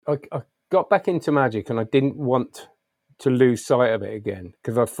I got back into magic, and I didn't want to lose sight of it again,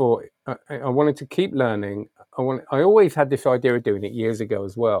 because I thought I wanted to keep learning. I always had this idea of doing it years ago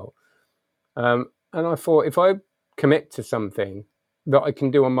as well, and I thought, if I commit to something that I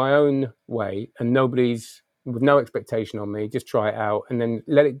can do on my own way, and nobody's with no expectation on me, just try it out and then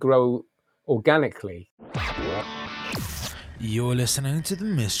let it grow organically. You're listening to the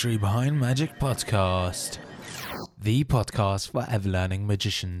Mystery Behind Magic podcast, the podcast for ever-learning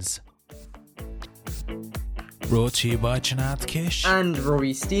magicians. Brought to you by Chinat Kish and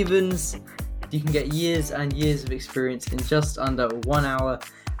Robbie Stevens. You can get years and years of experience in just under 1 hour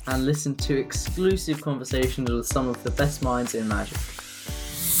and listen to exclusive conversations with some of the best minds in magic.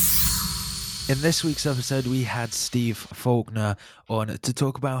 In this week's episode, we had Steve Faulkner on to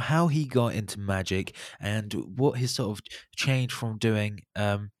talk about how he got into magic and what his sort of change from doing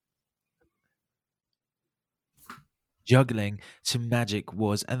juggling to magic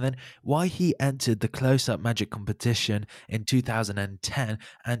was, and then why he entered the close-up magic competition in 2010,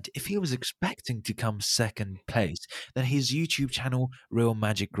 and if he was expecting to come second place. Then his YouTube channel, Real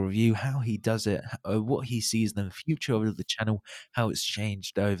Magic Review, how he does it, what he sees in the future of the channel, how it's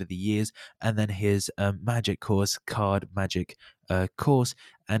changed over the years, and then his magic course, card magic course,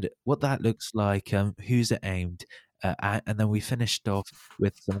 and what that looks like, who's it aimed at, and then we finished off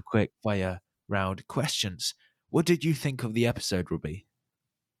with some quick fire round questions. What did you think of the episode, Robbie?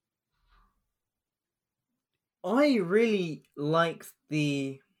 I really liked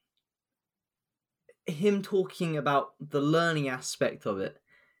him talking about the learning aspect of it.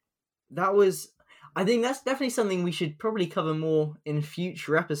 I think that's definitely something we should probably cover more in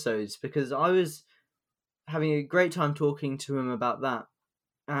future episodes, because I was having a great time talking to him about that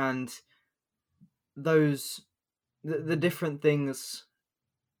and the different things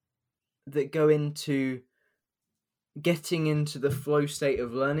that go into getting into the flow state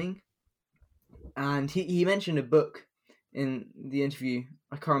of learning. And he mentioned a book in the interview.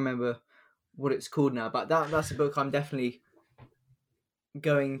 I can't remember what it's called now, but that's a book I'm definitely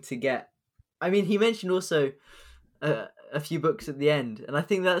going to get. I mean, he mentioned also a few books at the end, and I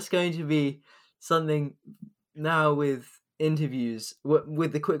think that's going to be something now with interviews,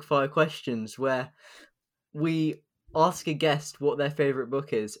 with the quickfire questions, where we ask a guest what their favorite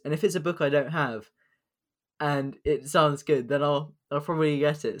book is, and if it's a book I don't have and it sounds good, then I'll probably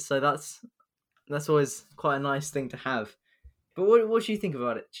get it. So that's always quite a nice thing to have. But what do you think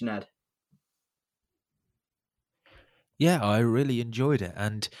about it, Chinad? Yeah, I really enjoyed it,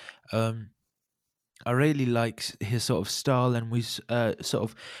 and I really liked his sort of style, and we sort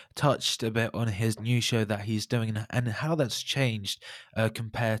of touched a bit on his new show that he's doing and how that's changed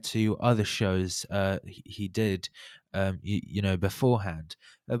compared to other shows he did, beforehand.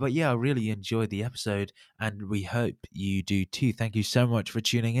 But yeah, I really enjoyed the episode, and we hope you do too. Thank you so much for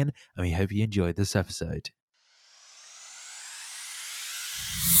tuning in, and we hope you enjoyed this episode.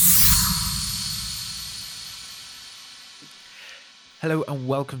 Hello and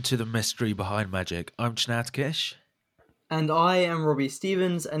welcome to the Mystery Behind Magic. I'm Chinat Kish. And I am Robbie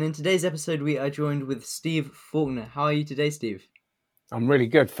Stevens, and in today's episode we are joined with Steve Faulkner. How are you today, Steve? I'm really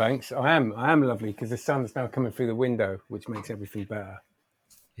good, thanks. I am lovely, because the sun's now coming through the window, which makes everything better.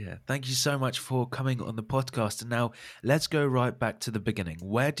 Yeah, thank you so much for coming on the podcast. And now let's go right back to the beginning.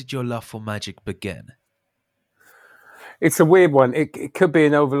 Where did your love for magic begin? It's a weird one. It could be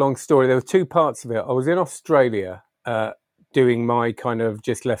an overlong story. There were two parts of it. I was in Australia doing my kind of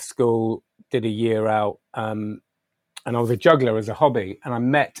just left school, did a year out, and I was a juggler as a hobby. And I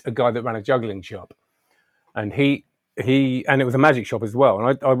met a guy that ran a juggling shop, and he and it was a magic shop as well.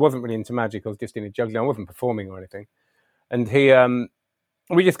 And I wasn't really into magic. I was just into juggling. I wasn't performing or anything. And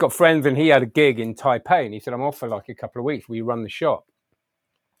we just got friends, and he had a gig in Taipei, and he said, I'm off for like a couple of weeks. Will you run the shop?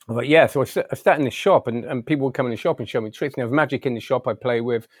 I was like, yeah. So I sat in the shop, and people would come in the shop and show me tricks. And there was magic in the shop I play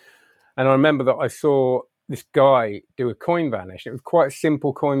with. And I remember that I saw this guy do a coin vanish. It was quite a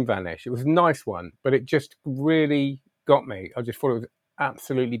simple coin vanish. It was a nice one, but it just really got me. I just thought it was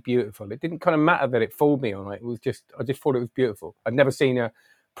absolutely beautiful. It didn't kind of matter that it fooled me on it. It was just, I just thought it was beautiful. I'd never seen a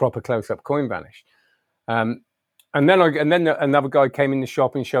proper close-up coin vanish. And then another guy came in the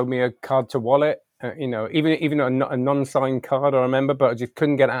shop and showed me a card to wallet. Even a non-signed card, I remember, but I just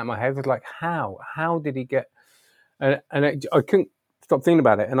couldn't get it out of my head. I was like, how did he get? I couldn't stop thinking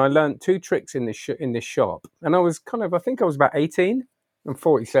about it. And I learned two tricks in this shop. And I think I was about 18. I'm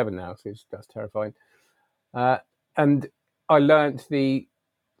 47 now, so that's terrifying. And I learned the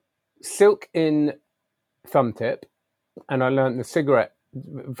silk in thumb tip, and I learned the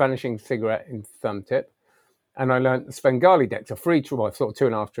vanishing cigarette in thumb tip, and I learned the Svengali deck, so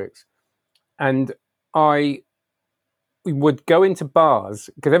 2.5 tricks. And I we would go into bars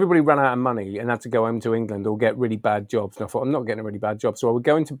because everybody ran out of money and had to go home to England or get really bad jobs. And I thought, I'm not getting a really bad job. So I would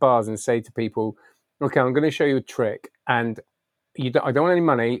go into bars and say to people, okay, I'm going to show you a trick, and I don't want any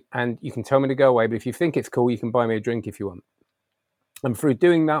money, and you can tell me to go away, but if you think it's cool, you can buy me a drink if you want. And through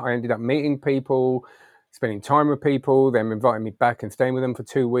doing that, I ended up meeting people, spending time with people, them inviting me back and staying with them for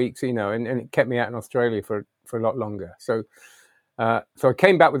 2 weeks, and it kept me out in Australia for a lot longer. So I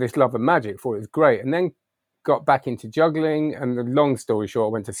came back with this love of magic, thought it was great, and then got back into juggling. And the long story short,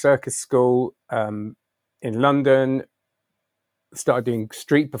 I went to circus school in London, started doing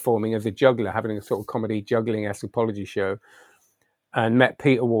street performing as a juggler, having a sort of comedy juggling anthropology show, and met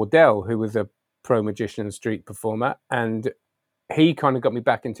Peter Wardell, who was a pro magician and street performer, and he kind of got me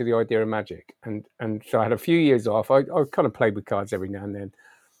back into the idea of magic. And so I had a few years off. I kind of played with cards every now and then,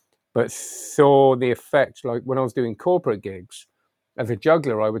 but saw the effect, like when I was doing corporate gigs as a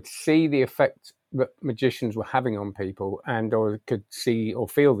juggler, I would see the effect that magicians were having on people, and I could see or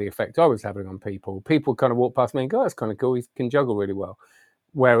feel the effect I was having on people. People kind of walk past me and go, that's kind of cool, he can juggle really well.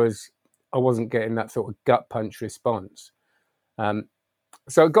 Whereas I wasn't getting that sort of gut punch response.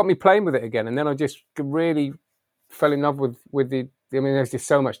 So it got me playing with it again. And then I just really fell in love with there's just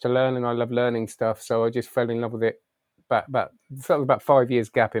so much to learn, and I love learning stuff. So I just fell in love with it about 5 years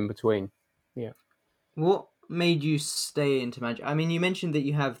gap in between. Yeah. What made you stay into magic? I mean, you mentioned that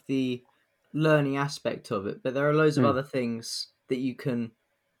you have the learning aspect of it, but there are loads of other things that you can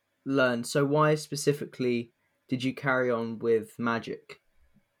learn. So why specifically did you carry on with magic?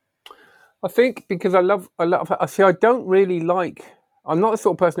 I think because I see, I don't really like, I'm not the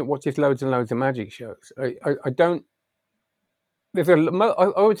sort of person that watches loads and loads of magic shows. I don't,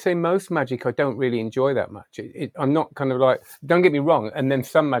 I would say most magic I don't really enjoy that much. I'm not kind of like, don't get me wrong, and then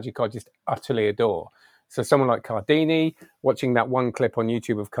some magic I just utterly adore. So someone like Cardini, watching that one clip on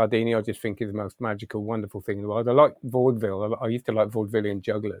YouTube of Cardini, I just think is the most magical, wonderful thing in the world. I like vaudeville. I used to like vaudevillian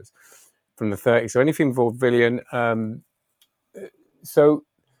jugglers from the 30s. So anything vaudevillian. So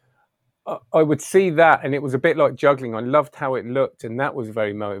I would see that, and it was a bit like juggling. I loved how it looked, and that was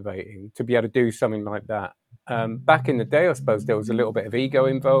very motivating to be able to do something like that. Back in the day, I suppose there was a little bit of ego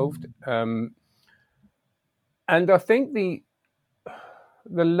involved. And I think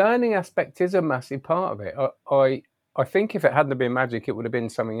the learning aspect is a massive part of it. I think if it hadn't been magic, it would have been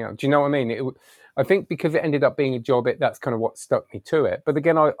something else. Do you know what I mean? I think because it ended up being a job, that's kind of what stuck me to it. But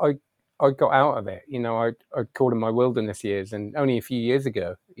again, I got out of it. I called them my wilderness years, and only a few years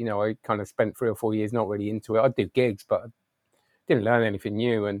ago, I kind of spent 3 or 4 years not really into it. I'd do gigs, but I didn't learn anything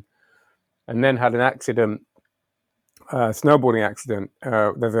new. And then had an accident, snowboarding accident.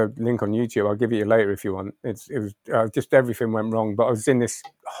 There's a link on YouTube. I'll give it you later if you want. It was just everything went wrong. But I was in this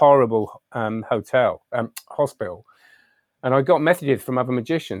horrible hospital, and I got messages from other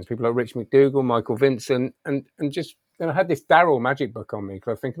magicians, people like Rich McDougall, Michael Vincent, and just. And I had this Darryl magic book on me because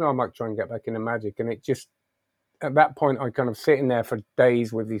I was thinking, I might try and get back into magic. And it just, at that point, I kind of sitting there for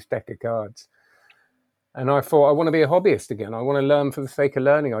days with these deck of cards. And I thought, I want to be a hobbyist again. I want to learn for the sake of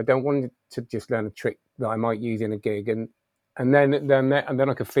learning. I don't want to just learn a trick that I might use in a gig. And then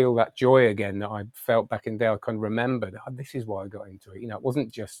I could feel that joy again that I felt back in the day. I kind of remembered, this is why I got into it. It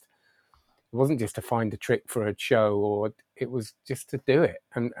wasn't just to find a trick for a show, or it was just to do it.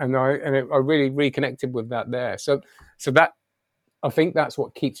 And I really reconnected with that there. So that, I think that's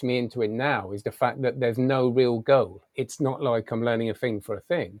what keeps me into it now, is the fact that there's no real goal. It's not like I'm learning a thing for a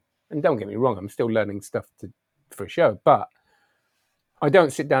thing. And don't get me wrong, I'm still learning stuff for a show, but I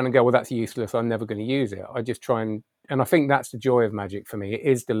don't sit down and go, well, that's useless, I'm never going to use it. I just try and I think that's the joy of magic for me. It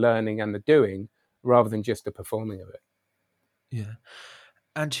is the learning and the doing rather than just the performing of it. Yeah.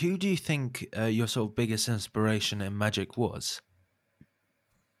 And who do you think your sort of biggest inspiration in magic was?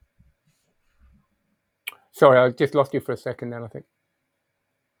 Sorry, I just lost you for a second then, I think.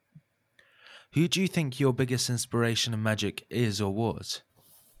 Who do you think your biggest inspiration in magic is or was?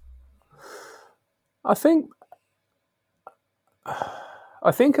 I think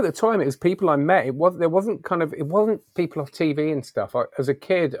at the time it was people I met. It wasn't people off TV and stuff. As a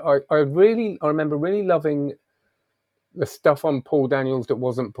kid, I remember really loving the stuff on Paul Daniels that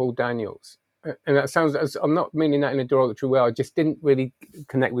wasn't Paul Daniels. And that sounds, I'm not meaning that in a derogatory way. I just didn't really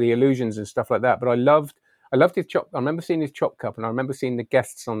connect with the illusions and stuff like that. But I loved his chop. I remember seeing his chop cup, and I remember seeing the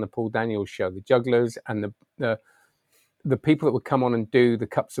guests on the Paul Daniels show, the jugglers and the people that would come on and do the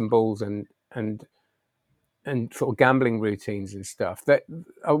cups and balls and sort of gambling routines and stuff. That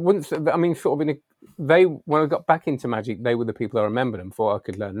I wouldn't. I mean, sort of when I got back into magic, they were the people I remembered and thought I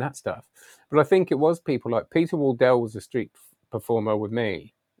could learn that stuff. But I think it was people like Peter Wardell was a street performer with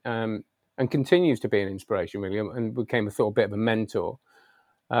me, and continues to be an inspiration really, and became a sort of bit of a mentor.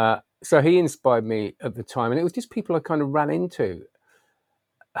 so he inspired me at the time, and it was just people I kind of ran into.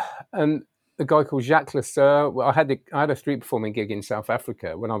 And a guy called Jacques Lasser. Well, I had a street performing gig in South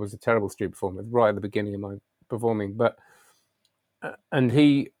Africa when I was a terrible street performer, right at the beginning of my performing. But and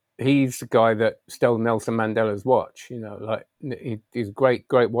he's the guy that stole Nelson Mandela's watch. You know, like he's a great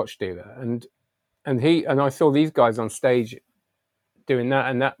watch dealer. And I saw these guys on stage doing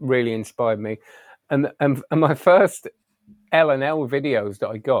that, and that really inspired me. And my first L&L videos that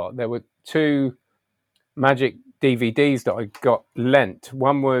I got, there were 2 magic DVDs that I got lent.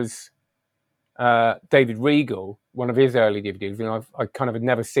 One was David Regal, one of his early DVDs, and I kind of had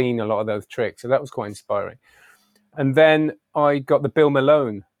never seen a lot of those tricks, so that was quite inspiring. And then I got the Bill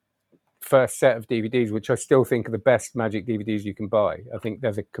Malone first set of DVDs, which I still think are the best magic DVDs you can buy. I think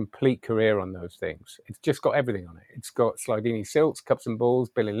there's a complete career on those things. It's just got everything on it. It's got Slidini Silks, Cups and Balls,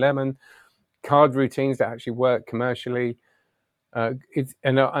 Billy Lemon, card routines that actually work commercially.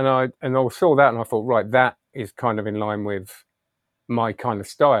 And I saw that and I thought, right, that is kind of in line with my kind of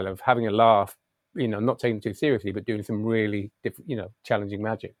style of having a laugh, you know, not taking it too seriously, but doing some really different, you know, challenging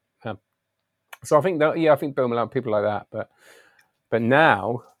magic. So I think that, I think Bill Malone, people like that, but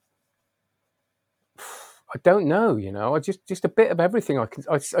now I don't know, you know, I just a bit of everything. I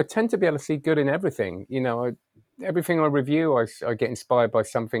tend to be able to see good in everything, you know. Everything I review, I get inspired by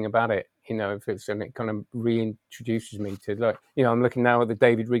something about it, you know. And it kind of reintroduces me to, like, you know, I'm looking now at the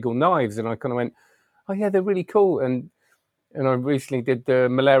David Regal knives, and I kind of went, oh yeah, they're really cool. And I recently did the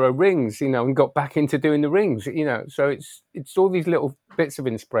Malero rings, you know, and got back into doing the rings, you know. So it's all these little bits of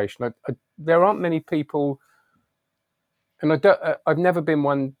inspiration. There aren't many people, and I've never been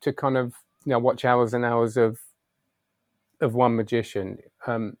one to kind of, you know, watch hours and hours of one magician.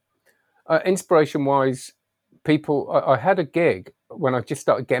 Inspiration wise, people. I had a gig when I just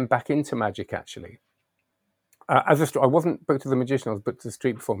started getting back into magic. Actually, I wasn't booked as a magician. I was booked as a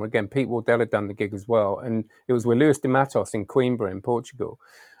street performer. Again, Pete Wardell had done the gig as well, and it was with Luis de Matos in Coimbra in Portugal.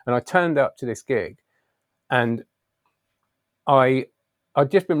 And I turned up to this gig, and I'd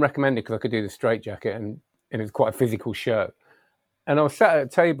just been recommended because I could do the straitjacket, and it was quite a physical show. And I was sat at a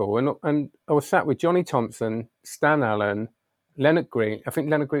table, and I was sat with Johnny Thompson, Stan Allen, Leonard Green. I think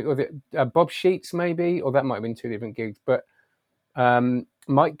Leonard Green, or Bob Sheets maybe, or that might have been 2 different gigs. But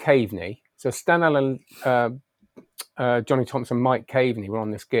Mike Caveney. So Stan Allen, Johnny Thompson, Mike Caveney were on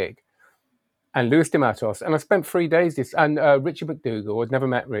this gig, and Luis de Matos. And I spent 3 days and Richard McDougall. I'd never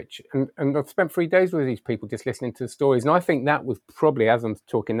met Rich, and I've spent 3 days with these people just listening to the stories. And I think that was probably, as I'm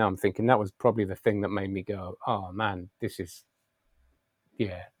talking now, I'm thinking that was probably the thing that made me go, oh man, this is.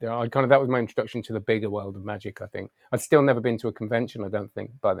 Yeah, that was my introduction to the bigger world of magic, I think. I'd still never been to a convention, I don't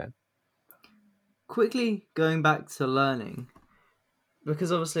think, by then. Quickly going back to learning,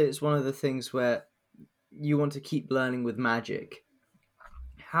 because obviously it's one of the things where you want to keep learning with magic.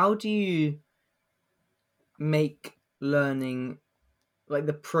 How do you make learning, like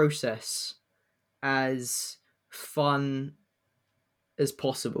the process, as fun as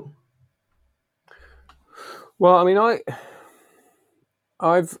possible? Well, I mean,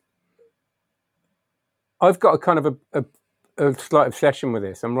 I've got a kind of a slight obsession with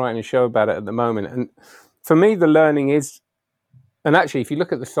this. I'm writing a show about it at the moment, and for me, the learning is, and actually, if you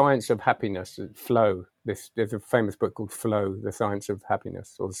look at the science of happiness, flow. There's a famous book called Flow: The Science of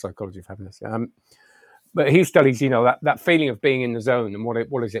Happiness, or the Psychology of Happiness. But he studies, you know, that feeling of being in the zone, and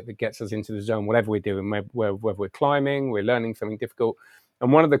what is it that gets us into the zone, whatever we're doing, whether we're climbing, we're learning something difficult.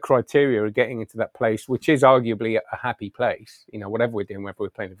 And one of the criteria of getting into that place, which is arguably a happy place, you know, whatever we're doing, whether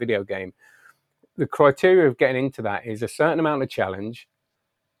we're playing a video game, the criteria of getting into that is a certain amount of challenge,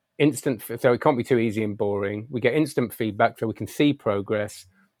 instant, so it can't be too easy and boring. We get instant feedback so we can see progress.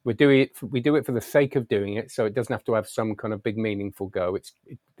 We do it for the sake of doing it, so it doesn't have to have some kind of big meaningful go. I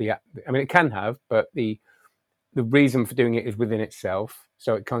mean, it can have, but the reason for doing it is within itself.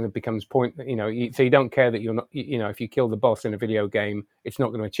 So it kind of becomes you know, so you don't care that you're not, you know, if you kill the boss in a video game, it's not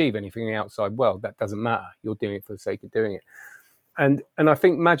going to achieve anything in the outside world. That doesn't matter. You're doing it for the sake of doing it. And I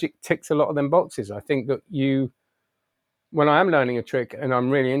think magic ticks a lot of them boxes. I think that when I am learning a trick and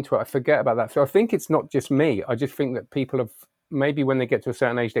I'm really into it, I forget about that. So I think it's not just me. I just think that people have, maybe when they get to a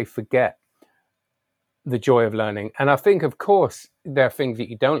certain age, they forget the joy of learning. And I think, of course, there are things that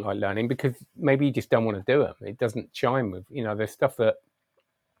you don't like learning because maybe you just don't want to do them. It doesn't chime with, you know, there's stuff that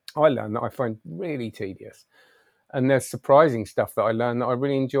I learn that I find really tedious. And there's surprising stuff that I learned that I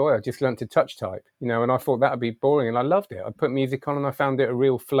really enjoy. I just learned to touch type, you know, and I thought that would be boring, and I loved it. I put music on and I found it a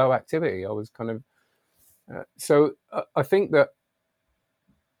real flow activity. I was kind of, so I think that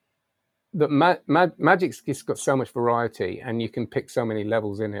magic's just got so much variety, and you can pick so many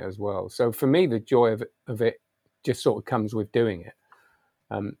levels in it as well. So for me, the joy of it just sort of comes with doing it.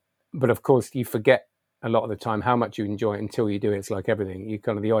 but of course, you forget a lot of the time how much you enjoy it until you do it. It's like everything. You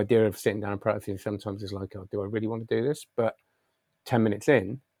kind of, the idea of sitting down and practicing sometimes is like, oh, do I really want to do this? But 10 minutes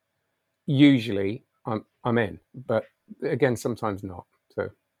in, usually I'm in. But again, sometimes not. So.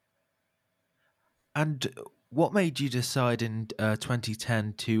 And what made you decide in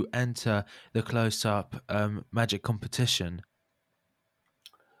 2010 to enter the close-up magic competition?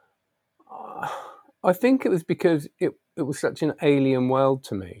 I think it was because it was such an alien world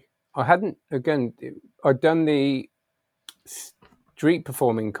to me. I hadn't, again, I'd done the street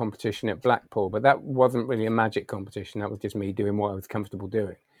performing competition at Blackpool, but that wasn't really a magic competition. That was just me doing what I was comfortable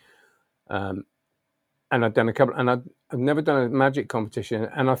doing. And I'd done a couple, and I've never done a magic competition.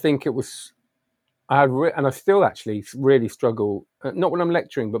 And I think it was, and I still actually really struggle, not when I'm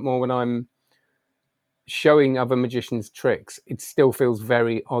lecturing, but more when I'm showing other magicians tricks. It still feels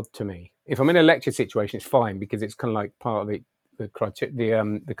very odd to me. If I'm in a lecture situation, it's fine because it's kind of like part of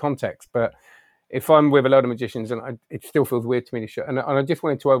the context. But if I'm with a load of magicians, and it still feels weird to me to show, and I just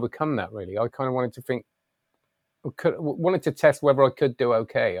wanted to overcome that. Really, I kind of wanted to think, wanted to test whether I could do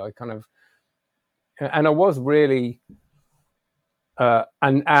okay. And I was really, and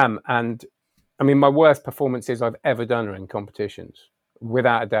I mean, my worst performances I've ever done are in competitions,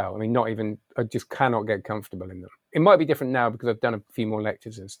 without a doubt. I mean, not even, I just cannot get comfortable in them. It might be different now because I've done a few more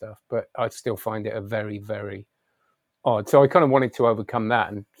lectures and stuff, but I still find it a very, very odd. So I kind of wanted to overcome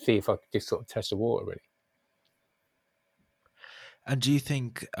that and see if I could just sort of test the water, really. And do you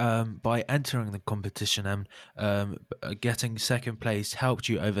think by entering the competition and getting second place helped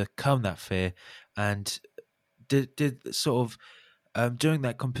you overcome that fear? And did sort of during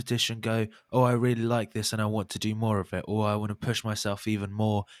that competition go, oh, I really like this and I want to do more of it, or I want to push myself even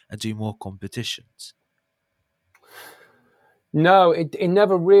more and do more competitions? No, it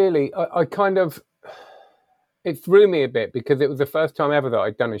never really. I kind of, it threw me a bit because it was the first time ever that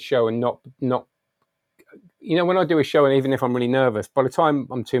I'd done a show and not, you know, when I do a show and even if I'm really nervous, by the time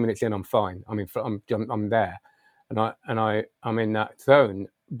I'm 2 minutes in, I'm fine. I mean, I'm there, and I'm in that zone.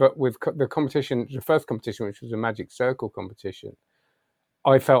 But with the competition, the first competition, which was a magic circle competition,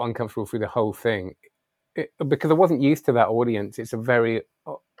 I felt uncomfortable through the whole thing because I wasn't used to that audience. It's a very,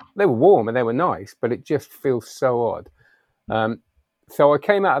 they were warm and they were nice, but it just feels so odd. So I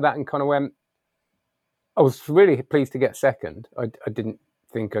came out of that and kind of went, I was really pleased to get second. I didn't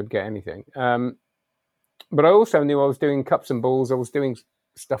think I'd get anything. But I also knew I was doing cups and balls. I was doing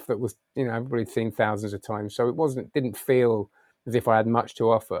stuff that was, you know, everybody's seen thousands of times. So it didn't feel as if I had much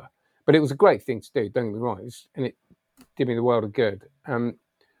to offer. But it was a great thing to do, don't get me wrong. And it did me the world of good. And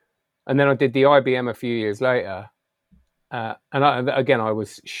then I did the IBM a few years later. And I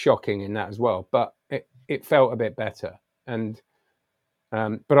was shocking in that as well. But it felt a bit better. And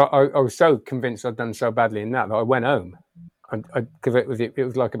but I was so convinced I'd done so badly in that I went home. Because it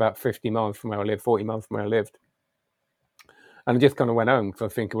was like about 50 miles from where I lived, 40 miles from where I lived. And I just kind of went home because I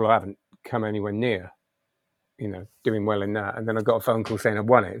was thinking, well, I haven't come anywhere near, you know, doing well in that. And then I got a phone call saying I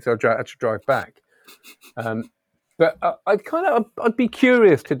won it. So I had to drive back. But I'd be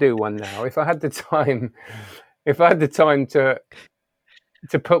curious to do one now if I had the time,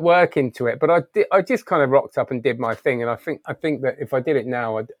 to put work into it. But I just kind of rocked up and did my thing. And I think that if I did it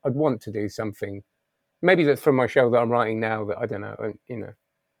now, I'd want to do something. Maybe that's from my show that I'm writing now that I don't know, you know.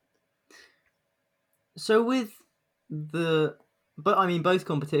 So with both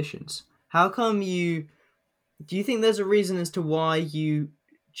competitions, how come do you think there's a reason as to why you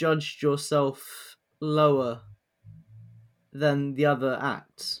judged yourself lower than the other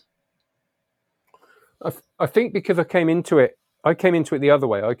acts? I think because I came into it the other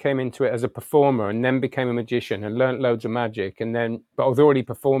way. I came into it as a performer and then became a magician and learnt loads of magic. But I was already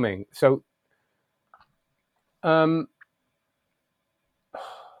performing. So, I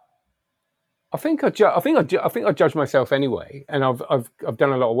think I judge myself anyway, and I've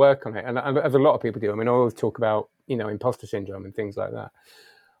done a lot of work on it, and as a lot of people do. I mean, I always talk about, you know, imposter syndrome and things like that.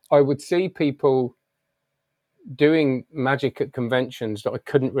 I would see people doing magic at conventions that I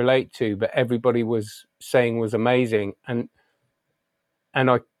couldn't relate to, but everybody was saying was amazing, and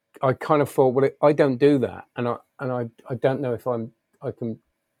I kind of thought, well, I don't do that, and I don't know if I can.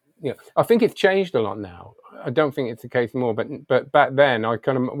 You know, I think it's changed a lot now. I don't think it's the case more, but back then, I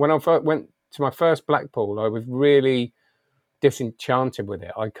kind of, when I went to my first Blackpool, I was really disenchanted with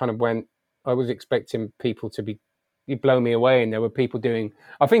it. I was expecting people to blow me away, and there were people doing,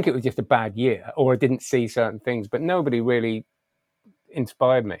 I think it was just a bad year, or I didn't see certain things, but nobody really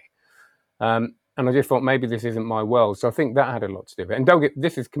inspired me. And I just thought maybe this isn't my world. So I think that had a lot to do with it. And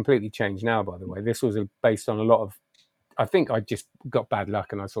this has completely changed now, by the way. This was based on a lot of, I think I just got bad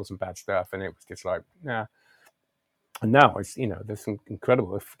luck and I saw some bad stuff, and it was just like, nah. And now it's, there's some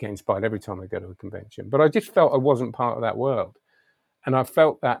incredible. I get inspired every time I go to a convention. But I just felt I wasn't part of that world, and I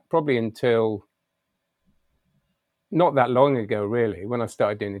felt that probably until not that long ago, really, when I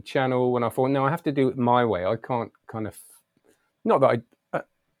started doing the channel. When I thought, no, I have to do it my way. I can't kind of, not that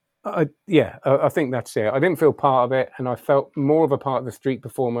I think that's it. I didn't feel part of it, and I felt more of a part of the street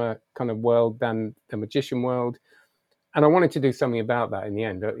performer kind of world than the magician world. And I wanted to do something about that in the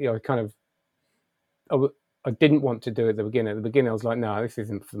end. I didn't want to do it at the beginning. At the beginning, I was like, no, this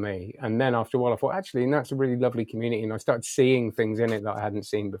isn't for me. And then after a while, I thought, actually, that's a really lovely community. And I started seeing things in it that I hadn't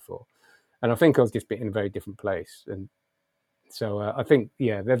seen before. And I think I was just in a very different place. And so I think,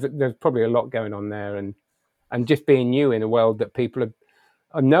 there's probably a lot going on there. And just being new in a world that people have,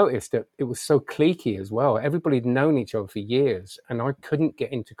 I noticed that it was so cliquey as well. Everybody had known each other for years, and I couldn't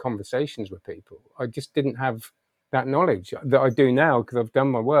get into conversations with people. I just didn't have that knowledge that I do now because I've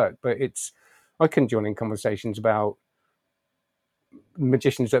done my work. But I couldn't join in conversations about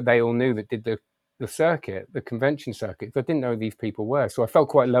magicians that they all knew that did the circuit, the convention circuit. I didn't know who these people were, so I felt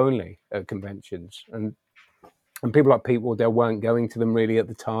quite lonely at conventions. And people like Pete Wardell weren't going to them really at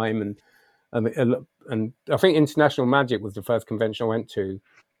the time, and I think International Magic was the first convention I went to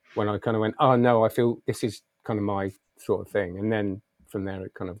when I kind of went, oh no, I feel this is kind of my sort of thing. And then from there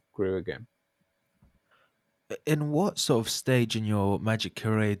it kind of grew again. In what sort of stage in your magic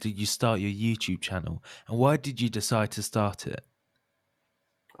career did you start your YouTube channel, and why did you decide to start it?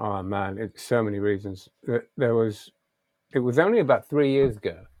 Oh man, it's so many reasons. It was only about 3 years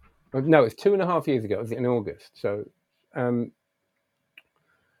ago. No, it's 2.5 years ago. It was in August. So, nearly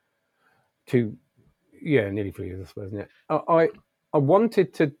 3 years, I suppose, isn't it? I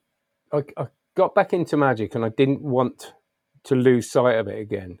wanted to. I got back into magic, and I didn't want to lose sight of it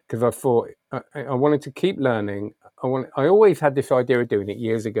again because I thought I wanted to keep learning. I always had this idea of doing it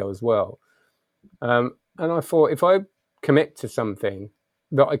years ago as well, and I thought if I commit to something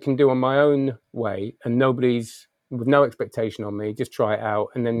that I can do on my own way, and nobody's with no expectation on me, just try it out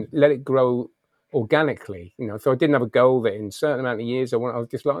and then let it grow organically. So I didn't have a goal that in a certain amount of years I was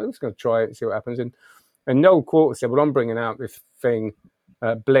just like, I'm just going to try it and see what happens. And Noel Quarter said, well, I'm bringing out this thing,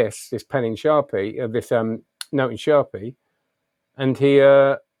 Bliss, this pen in Sharpie, this note in Sharpie. And he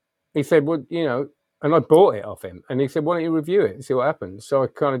said, well, and I bought it off him. And he said, why don't you review it and see what happens? So I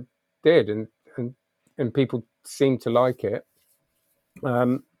kind of did, and people seemed to like it.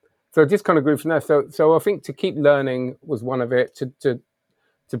 So it just kind of grew from there. So I think to keep learning was one of it, to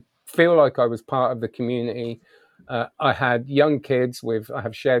feel like I was part of the community. I had young kids I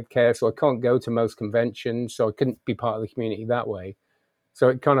have shared care, so I can't go to most conventions, so I couldn't be part of the community that way. So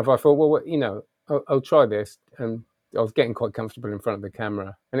it kind of, I thought, well, I'll try this. And I was getting quite comfortable in front of the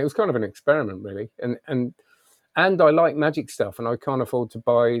camera, and it was kind of an experiment, really. And I like magic stuff, and I can't afford to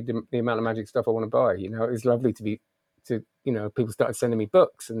buy the amount of magic stuff I want to buy. It was lovely people started sending me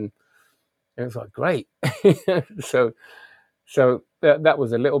books, and it was like, great. so that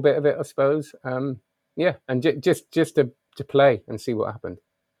was a little bit of it, I suppose. And just to play and see what happened.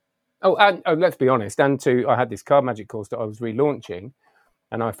 Oh, and let's be honest. And I had this card magic course that I was relaunching,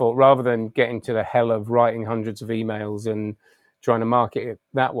 and I thought rather than getting to the hell of writing hundreds of emails and trying to market it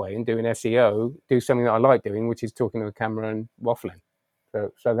that way and doing SEO, do something that I like doing, which is talking to a camera and waffling.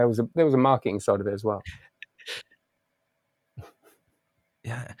 So there was a marketing side of it as well.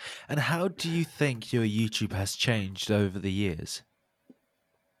 Yeah. And how do you think your YouTube has changed over the years?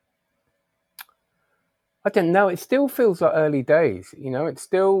 I don't know. It still feels like early days. It's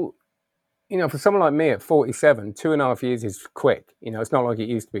still, for someone like me at 47, 2.5 years is quick. It's not like it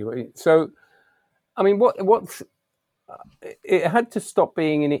used to be. So, I mean, it had to stop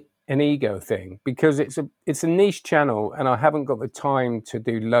being an ego thing because it's a niche channel, and I haven't got the time to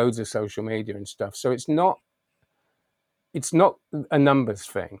do loads of social media and stuff. So it's not a numbers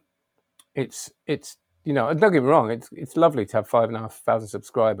thing. It's don't get me wrong, it's lovely to have 5,500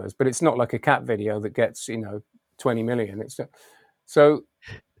 subscribers, but it's not like a cat video that gets 20 million. So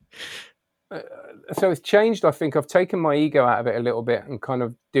it's changed. I think I've taken my ego out of it a little bit and kind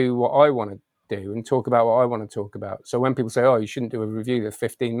of do what I want to do and talk about what I want to talk about. So when people say, oh, you shouldn't do a review that's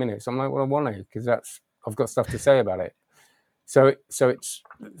 15 minutes, I'm like, well, I want to, because I've got stuff to say about it. So I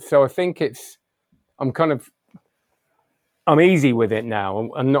think I'm easy with it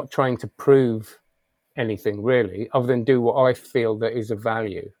now. I'm not trying to prove anything really, other than do what I feel that is of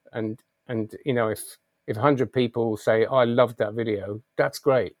value. And if 100 people say, oh, I loved that video, that's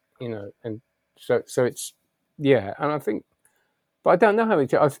great, and so it's, and I think, but I don't know how I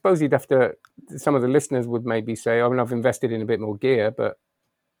suppose some of the listeners would maybe say, I mean, I've invested in a bit more gear, but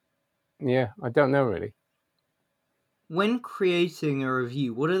I don't know really. When creating a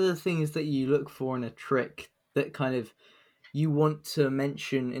review, what are the things that you look for in a trick that kind of you want to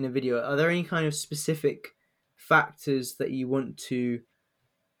mention in a video? Are there any kind of specific factors that you want to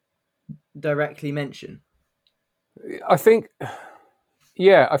directly mention? I think,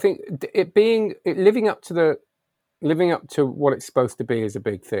 yeah, I think living up to what it's supposed to be is a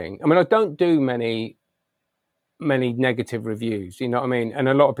big thing. I mean, I don't do many negative reviews, you know what I mean? And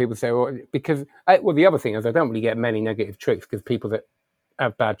a lot of people say, well, because the other thing is I don't really get many negative tricks because people that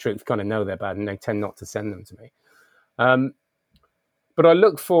have bad tricks kind of know they're bad and they tend not to send them to me. But I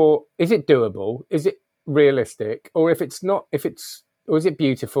look for, is it doable? Is it realistic? Or if it's not, or is it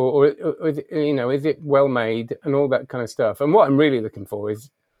beautiful? Or is it, is it well made and all that kind of stuff? And what I'm really looking for is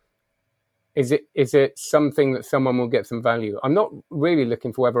it something that someone will get some value? I'm not really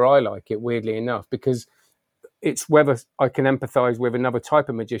looking for whether I like it, weirdly enough, because it's whether I can empathize with another type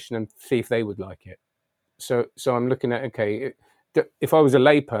of magician and see if they would like it. So I'm looking at, okay, if I was a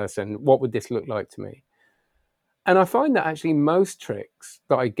layperson, what would this look like to me? And I find that actually most tricks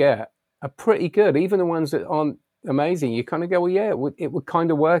that I get are pretty good, even the ones that aren't amazing. You kind of go, well, yeah, it would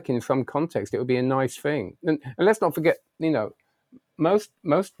kind of work in some context. It would be a nice thing. And let's not forget, most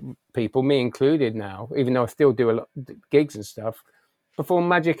people, me included now, even though I still do a lot of gigs and stuff, perform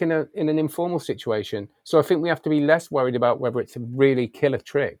magic in an informal situation. So I think we have to be less worried about whether it's a really killer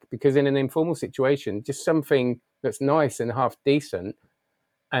trick, because in an informal situation, just something that's nice and half decent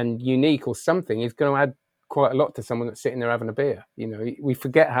and unique or something is going to add quite a lot to someone that's sitting there having a beer. We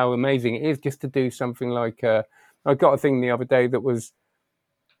forget how amazing it is just to do something like I got a thing the other day that was,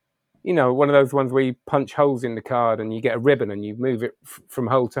 one of those ones where you punch holes in the card and you get a ribbon and you move it from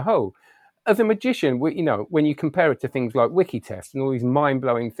hole to hole. As a magician, when you compare it to things like Wikitest and all these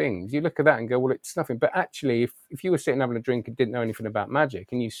mind-blowing things, you look at that and go, well, it's nothing. But actually, if you were sitting having a drink and didn't know anything about magic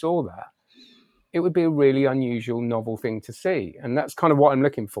and you saw that, it would be a really unusual, novel thing to see. And that's kind of what I'm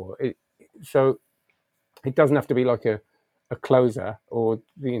looking for. So it doesn't have to be like a closer or,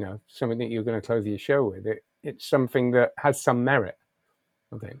 something that you're going to close your show with. It's something that has some merit,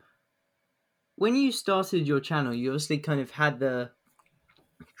 I think. When you started your channel, you obviously kind of had the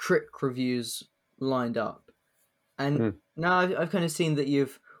trick reviews lined up. And now I've kind of seen that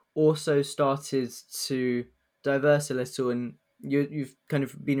you've also started to diverse a little, and you've kind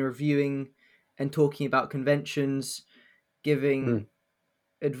of been reviewing and talking about conventions, giving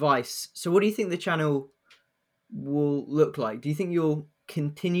advice. So what do you think the channel will look like? Do you think you'll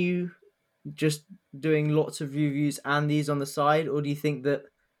continue just doing lots of reviews and these on the side, or do you think that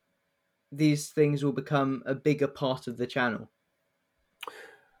these things will become a bigger part of the channel?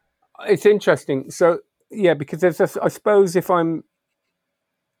 It's interesting. So yeah, because I suppose if I'm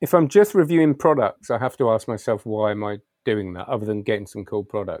just reviewing products, I have to ask myself, why am I doing that other than getting some cool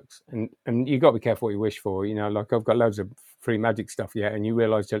products? And you got to be careful what you wish for. Like I've got loads of free magic stuff yet, and you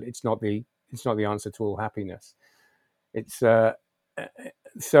realise that it's not the answer to all happiness. It's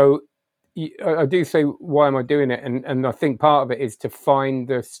so I do say, why am I doing it? And I think part of it is to find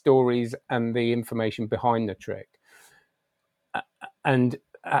the stories and the information behind the trick. And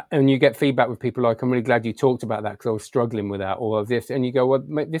you get feedback with people like, I'm really glad you talked about that because I was struggling with that or this. And you go, well,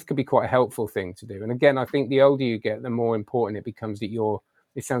 this could be quite a helpful thing to do. And again, I think the older you get, the more important it becomes that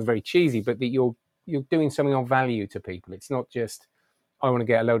it sounds very cheesy, but that you're doing something of value to people. It's not just, I want to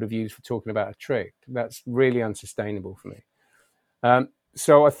get a load of views for talking about a trick. That's really unsustainable for me.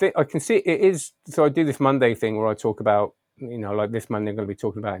 So I think I can see it is. So I do this Monday thing where I talk about, like this Monday I'm going to be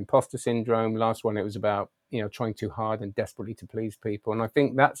talking about imposter syndrome. Last one, it was about, trying too hard and desperately to please people. And I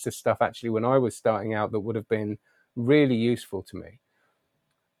think that's the stuff actually when I was starting out that would have been really useful to me.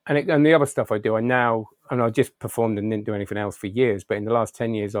 And the other stuff I do, I just performed and didn't do anything else for years. But in the last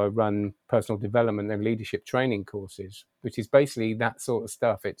 10 years, I run personal development and leadership training courses, which is basically that sort of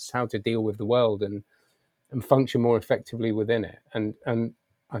stuff. It's how to deal with the world and function more effectively within it. And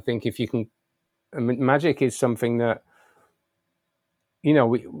I think if you can, magic is something that,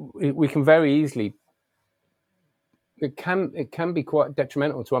 we can very easily, it can be quite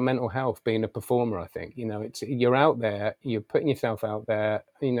detrimental to our mental health being a performer. I think, you're out there, you're putting yourself out there,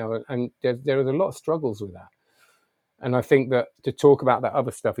 and there are a lot of struggles with that. And I think that to talk about that other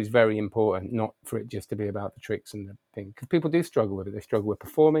stuff is very important, not for it just to be about the tricks and the thing. Because people do struggle with it. They struggle with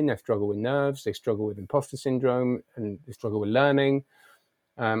performing, they struggle with nerves, they struggle with imposter syndrome, and they struggle with learning,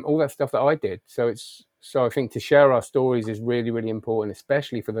 all that stuff that I did. So I think to share our stories is really, really important,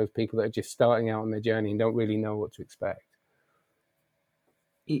 especially for those people that are just starting out on their journey and don't really know what to expect.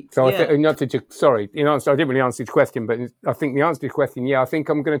 So yeah. I think, I didn't really answer your question, but I think the answer to your question, I think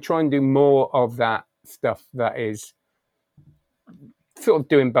I'm going to try and do more of that stuff that is sort of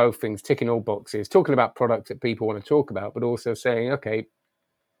doing both things, ticking all boxes, talking about products that people want to talk about, but also saying, okay,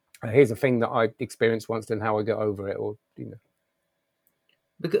 here's a thing that I experienced once and how I got over it, or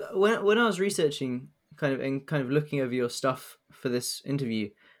Because when I was researching kind of looking over your stuff for this interview,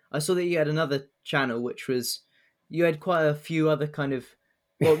 I saw that you had another channel which was you had quite a few other kind of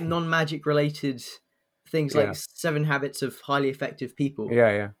non-magic related things like yeah, 7 Habits of Highly Effective People.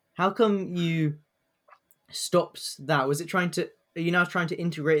 yeah. How come you stopped that? Was it are you now trying to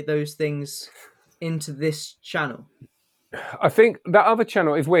integrate those things into this channel? I think that other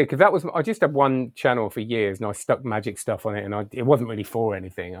channel is weird because I just had one channel for years and I stuck magic stuff on it, and it wasn't really for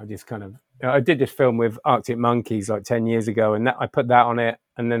anything. I just I did this film with Arctic Monkeys like 10 years ago, and I put that on it,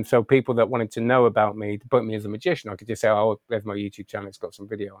 and then so people that wanted to know about me, to book me as a magician, I could just say, oh, there's my YouTube channel, it's got some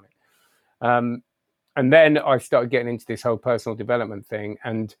video on it. And then I started getting into this whole personal development thing,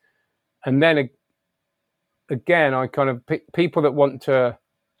 and then again, I kind of people that want to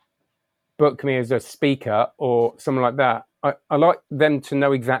book me as a speaker or someone like that, I like them to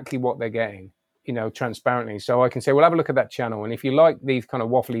know exactly what they're getting, transparently. So I can say, well, have a look at that channel, and if you like these kind of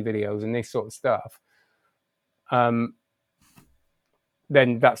waffly videos and this sort of stuff,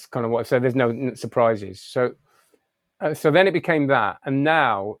 then that's kind of what. So there's no surprises. So then it became that, and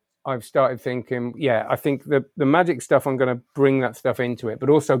now I've started thinking, yeah, I think the magic stuff, I'm going to bring that stuff into it, but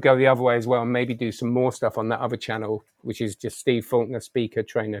also go the other way as well, and maybe do some more stuff on that other channel, which is just Steve Faulkner, speaker,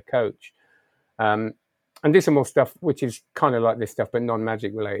 trainer, coach. And do some more stuff, which is kind of like this stuff, but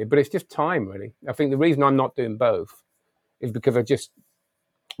non-magic related. But it's just time, really. I think the reason I'm not doing both is because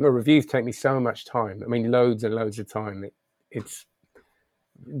the reviews take me so much time. I mean, loads and loads of time. It's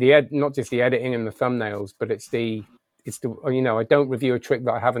not just the editing and the thumbnails, but it's the I don't review a trick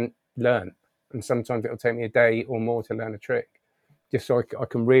that I haven't learned, and sometimes it'll take me a day or more to learn a trick, just so I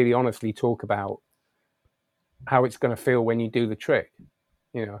can really honestly talk about how it's going to feel when you do the trick.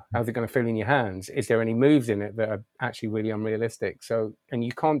 How's it going to feel in your hands? Is there any moves in it that are actually really unrealistic? So, and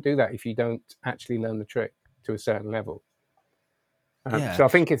you can't do that if you don't actually learn the trick to a certain level. So I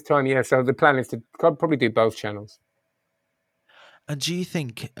think it's time, yeah. So the plan is to probably do both channels. And do you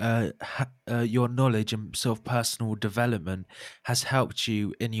think your knowledge and sort of personal development has helped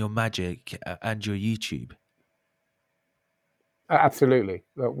you in your magic and your YouTube? Absolutely.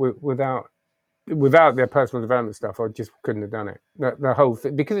 Without their personal development stuff, I just couldn't have done it. The whole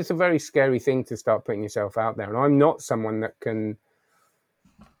thing, because it's a very scary thing to start putting yourself out there. And I'm not someone that can.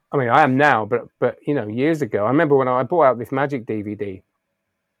 I mean, I am now, but years ago, I remember when I bought out this magic DVD.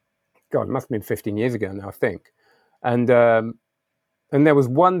 God, it must have been 15 years ago now, I think. And there was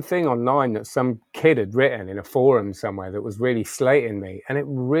one thing online that some kid had written in a forum somewhere that was really slating me, and it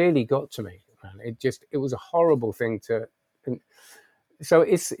really got to me, man. It was a horrible thing to. So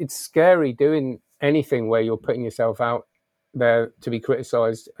it's scary doing anything where you're putting yourself out there to be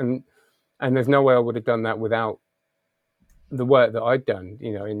criticized, and there's no way I would have done that without the work that I'd done,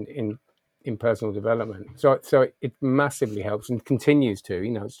 in personal development. So it massively helps and continues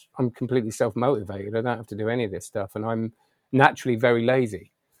to. I'm completely self-motivated. I don't have to do any of this stuff, and I'm naturally very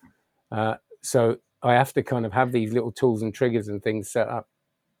lazy. So I have to kind of have these little tools and triggers and things set up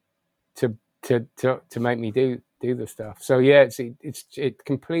to make me do the stuff. So yeah, it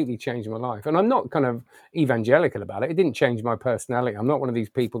completely changed my life, and I'm not kind of evangelical about it. It didn't change my personality. I'm not one of these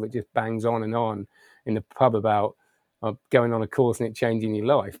people that just bangs on and on in the pub about going on a course and it changing your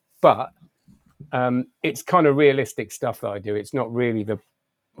life. But it's kind of realistic stuff that I do. It's not really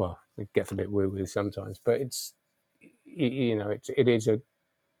it gets a bit woo-woo sometimes, but it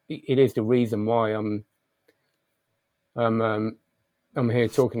is the reason why I'm here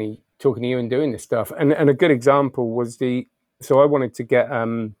talking to you and doing this stuff. And a good example was so I wanted to get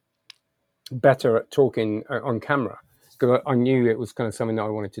better at talking on camera, because I knew it was kind of something that I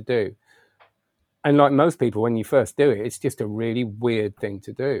wanted to do. And like most people, when you first do it, it's just a really weird thing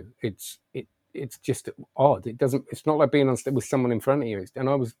to do. It's just odd. It's not like being on stage with someone in front of you. And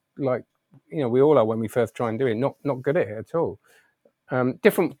I was like, we all are when we first try and do it, not good at it at all.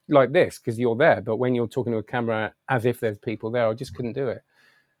 Different like this, because you're there, but when you're talking to a camera as if there's people there, I just couldn't do it.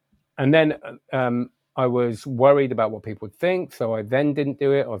 And then I was worried about what people would think, so I then didn't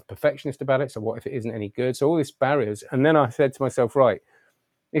do it. I was perfectionist about it, so what if it isn't any good? So all these barriers. And then I said to myself, right,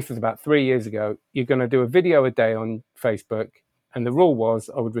 this was about 3 years ago, you're going to do a video a day on Facebook. And the rule was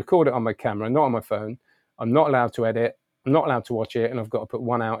I would record it on my camera, not on my phone. I'm not allowed to edit. I'm not allowed to watch it. And I've got to put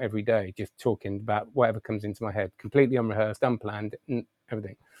one out every day, just talking about whatever comes into my head, completely unrehearsed, unplanned, and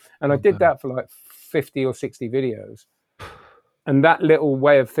everything. And I did that for like 50 or 60 videos. And that little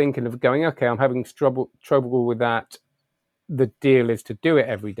way of thinking of going, okay, I'm having trouble with that. The deal is to do it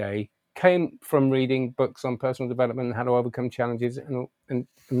every day, came from reading books on personal development and how to overcome challenges. And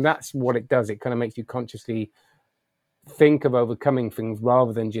that's what it does. It kind of makes you consciously think of overcoming things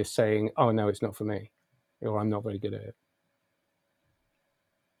rather than just saying, oh no, it's not for me, or I'm not very good at it.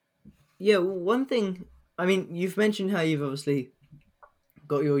 Yeah, one thing, I mean, you've mentioned how you've obviously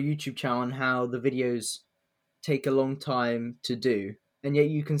got your YouTube channel and how the videos take a long time to do, and yet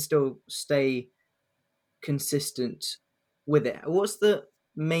you can still stay consistent with it. What's the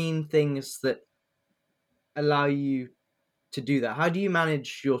main things that allow you to do that? How do you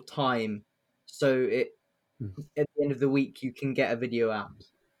manage your time so at the end of the week you can get a video out?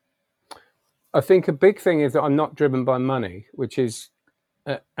 I think a big thing is that I'm not driven by money, which is,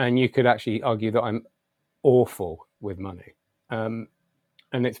 and you could actually argue that I'm awful with money. And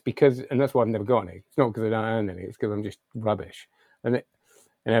it's because, and that's why I've never got any. It's not because I don't earn any, it's because I'm just rubbish. And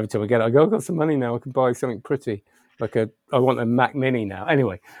every time I get it, I go, I've got some money now, I can buy something pretty. I want a Mac Mini now.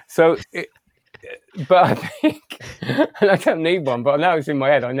 Anyway, but I think, and I don't need one, but now it's in my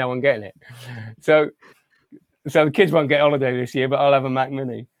head, I know I'm getting it. So the kids won't get holiday this year, but I'll have a Mac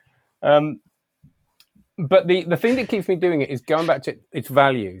Mini. But the thing that keeps me doing it is going back to its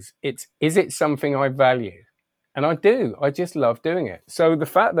values. Is it something I value? And I do. I just love doing it. So the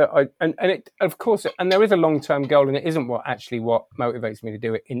fact that it, of course, and there is a long-term goal, and it isn't what motivates me to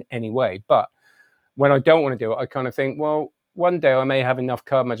do it in any way. But when I don't want to do it, I kind of think, well, one day I may have enough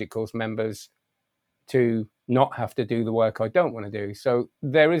Card Magic course members to not have to do the work I don't want to do. So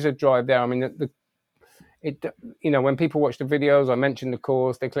there is a drive there. I mean, when people watch the videos, I mention the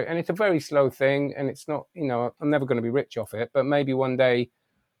course, they click, and it's a very slow thing, and it's not, I'm never going to be rich off it, but maybe one day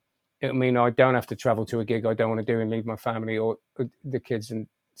it'll mean I don't have to travel to a gig I don't want to do and leave my family or the kids. And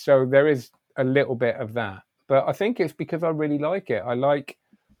so there is a little bit of that. But I think it's because I really like it.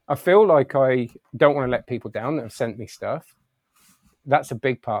 I feel like I don't want to let people down that have sent me stuff. That's a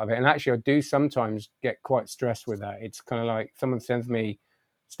big part of it. And actually, I do sometimes get quite stressed with that. It's kind of like someone sends me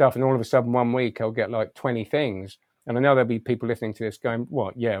stuff and all of a sudden 1 week I'll get like 20 things. And I know there'll be people listening to this going,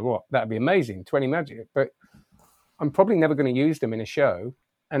 what? Yeah, what? That'd be amazing, 20 magic. But I'm probably never going to use them in a show.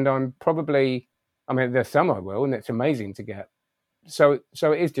 And there's some I will, and it's amazing to get. So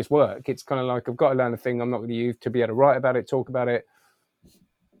it is just work. It's kind of like I've got to learn a thing I'm not going to use to be able to write about it, talk about it.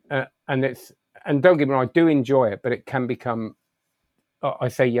 And don't get me wrong, I do enjoy it, but it can become, I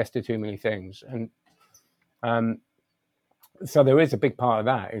say yes to too many things. And so there is a big part of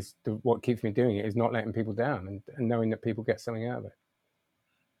that is what keeps me doing it is not letting people down and knowing that people get something out of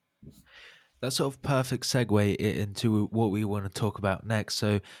it. That's sort of perfect segue into what we want to talk about next.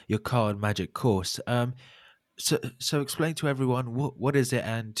 So your Card Magic course. So explain to everyone what is it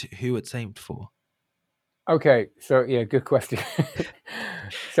and who it's aimed for. Okay, so yeah, good question.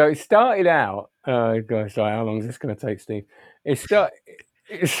 So it started out. Gosh, sorry, how long is this going to take, Steve? It's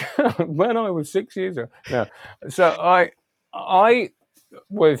when I was 6 years old. No, so I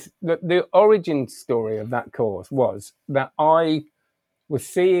was the origin story of that course was that I was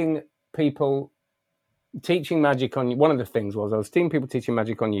seeing people teaching magic on. One of the things was I was seeing people teaching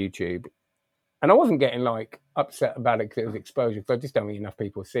magic on YouTube, and I wasn't getting like upset about it because it was exposure. Because I just don't think enough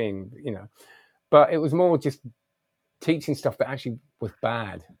people seeing, But it was more just teaching stuff that actually was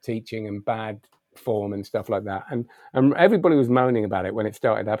bad teaching and bad form and stuff like that. And everybody was moaning about it when it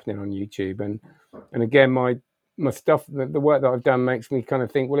started happening on YouTube. And again, my stuff, the work that I've done makes me kind of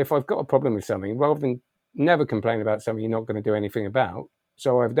think, well, if I've got a problem with something, rather than never complain about something you're not going to do anything about,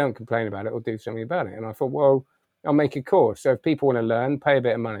 so I don't complain about it or do something about it. And I thought, well, I'll make a course. So if people want to learn, pay a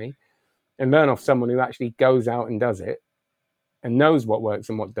bit of money and learn off someone who actually goes out and does it and knows what works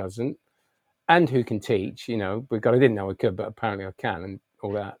and what doesn't, and who can teach, because I didn't know I could, but apparently I can and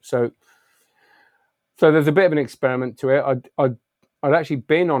all that. So there's a bit of an experiment to it. I'd actually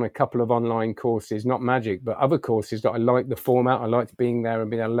been on a couple of online courses, not magic, but other courses that I liked the format. I liked being there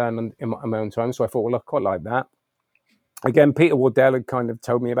and being able to learn in my own time. So I thought, well, I quite like that. Again, Peter Wardell had kind of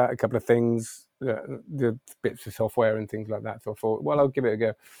told me about a couple of things, the bits of software and things like that. So I thought, well, I'll give it a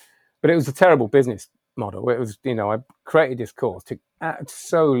go. But it was a terrible business model. It was, I created this course, took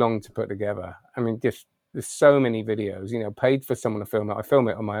so long to put together. I mean, just there's so many videos, paid for someone to film it. I film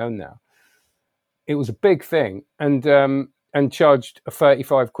it on my own now. It was a big thing and charged a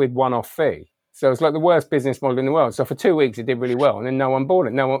 35 quid one-off fee. So it's like the worst business model in the world. So for 2 weeks, it did really well. And then no one bought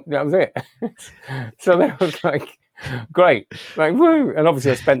it. That was it. So that was like, great. Like, woo. And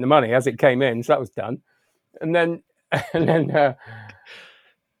obviously I spent the money as it came in. So that was done. And then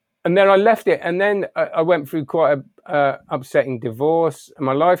I left it, and then I went through quite a upsetting divorce, and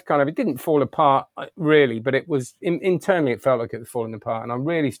my life it didn't fall apart really, but it was internally it felt like it was falling apart, and I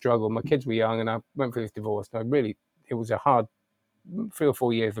really struggled. My kids were young, and I went through this divorce, and it was a hard 3 or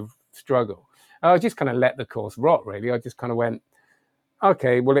 4 years of struggle. And I just kind of let the course rot. Really, I just kind of went,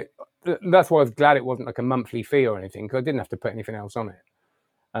 okay, well, that's why I was glad it wasn't like a monthly fee or anything, because I didn't have to put anything else on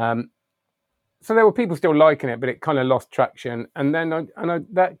it. So there were people still liking it, but it kind of lost traction. And then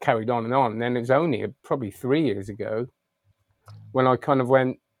that carried on and on. And then it was only probably 3 years ago when I kind of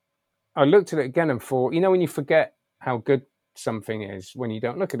I looked at it again and thought, when you forget how good something is when you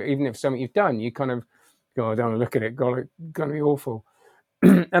don't look at it, even if something you've done, you kind of go, I don't want to look at it, it's going to be awful.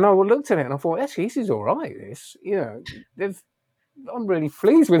 And I looked at it and I thought, actually, this is all right. I'm really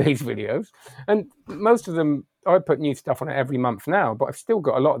pleased with these videos. And most of them, I put new stuff on it every month now, but I've still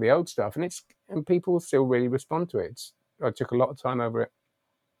got a lot of the old stuff, and people still really respond to it. I took a lot of time over it.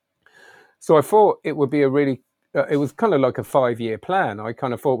 So I thought it would be it was kind of like a 5-year plan. I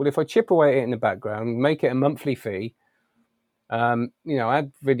kind of thought, well, if I chip away at it in the background, make it a monthly fee, add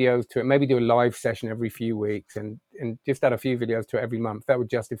videos to it, maybe do a live session every few weeks and just add a few videos to it every month, that would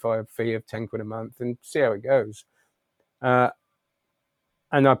justify a fee of 10 quid a month and see how it goes.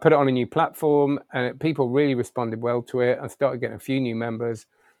 And I put it on a new platform, and people really responded well to it. I started getting a few new members,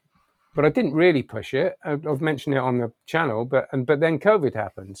 but I didn't really push it. I've mentioned it on the channel, but then COVID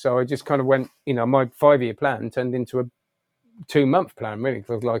happened. So I just kind of went, my 5-year plan turned into a 2-month plan, really,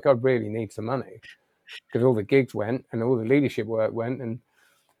 because I was like, I really need some money, because all the gigs went and all the leadership work went. And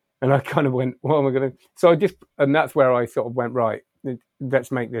I kind of went, what am I going to? So and that's where I sort of went, right, let's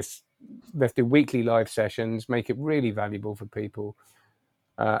do weekly live sessions, make it really valuable for people.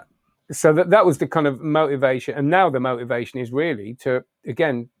 So that was the kind of motivation. And now the motivation is really to,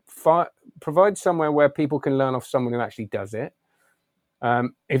 again, provide somewhere where people can learn off someone who actually does it.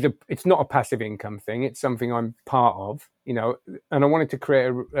 It's not a passive income thing. It's something I'm part of, and I wanted to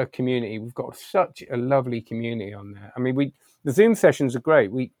create a community. We've got such a lovely community on there. I mean, the Zoom sessions are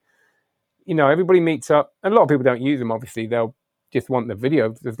great. Everybody meets up. A lot of people don't use them, obviously. They'll just want the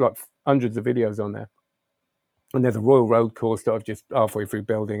video. There's like hundreds of videos on there. And there's a Royal Road course that I've just halfway through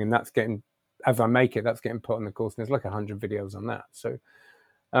building, and that's getting, as I make it, that's getting put on the course. And there's like 100 videos on that. So,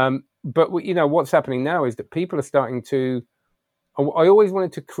 but what's happening now is that people are starting to. I always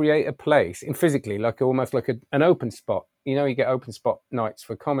wanted to create a place in physically, like almost like an open spot. You get open spot nights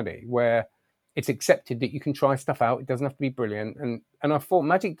for comedy where it's accepted that you can try stuff out. It doesn't have to be brilliant. And I thought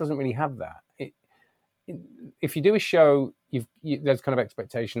magic doesn't really have that. If you do a show, there's kind of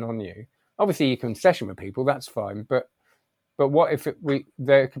expectation on you. Obviously, you can session with people, that's fine. But what if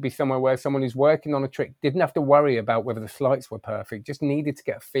there could be somewhere where someone who's working on a trick didn't have to worry about whether the sleights were perfect, just needed to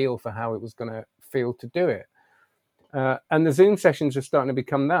get a feel for how it was going to feel to do it. And the Zoom sessions are starting to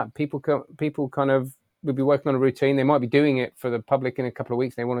become that. People kind of will be working on a routine. They might be doing it for the public in a couple of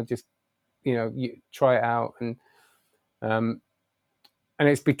weeks. They want to just, try it out. And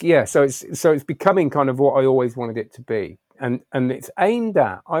it's becoming kind of what I always wanted it to be. And it's aimed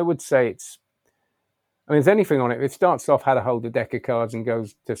at, I would say there's anything on it. It starts off how to hold a deck of cards and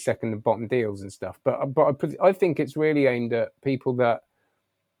goes to second and bottom deals and stuff. But I think it's really aimed at people that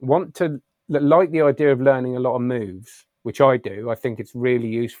like the idea of learning a lot of moves, which I do. I think it's really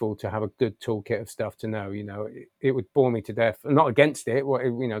useful to have a good toolkit of stuff to know. It would bore me to death. I'm not against it. Do what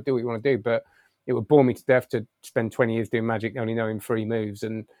you want to do, but it would bore me to death to spend 20 years doing magic only knowing 3 moves.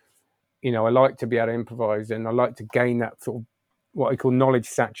 And I like to be able to improvise, and I like to gain that sort of what I call knowledge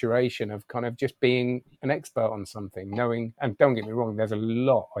saturation of kind of just being an expert on something, knowing. And don't get me wrong, there's a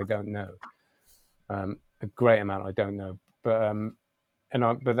lot I don't know, a great amount I don't know,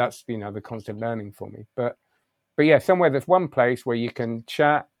 but that's the constant learning for me. But yeah, somewhere that's one place where you can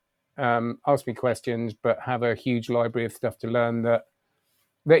chat, ask me questions, but have a huge library of stuff to learn that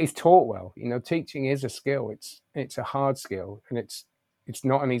is taught well. Teaching is a skill. It's a hard skill, and it's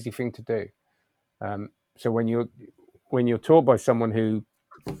not an easy thing to do. So when you're taught by someone who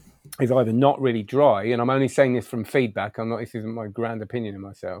is either not really dry, and I'm only saying this from feedback, this isn't my grand opinion of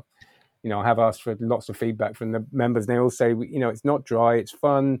myself. I have asked for lots of feedback from the members, and they all say, it's not dry, it's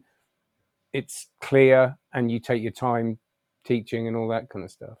fun, it's clear, and you take your time teaching and all that kind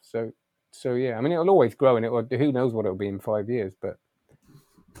of stuff. So yeah, it'll always grow, and who knows what it'll be in 5 years, but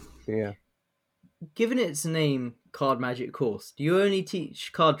yeah. Given its name, Card Magic Course, do you only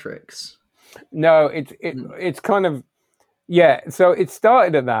teach card tricks? No, it's kind of, yeah. So it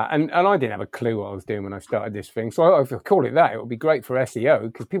started at that, and I didn't have a clue what I was doing when I started this thing. So if I call it that, it would be great for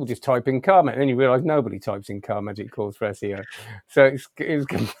SEO, because people just type in card magic, and then you realise nobody types in Card Magic Course for SEO. So it's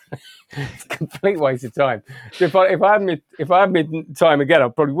a complete waste of time. So if I had my time again, I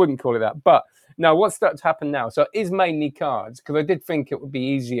probably wouldn't call it that. But no, what's started to happen now? So it is mainly cards, because I did think it would be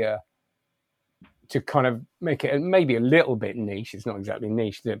easier to kind of make it maybe a little bit niche. It's not exactly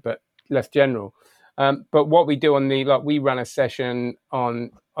niche, is it? But less general. But what we do we ran a session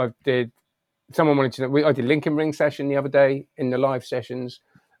on, someone wanted to know, I did Lincoln Ring session the other day in the live sessions.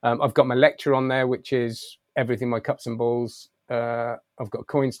 I've got my lecture on there, which is everything my cups and balls. I've got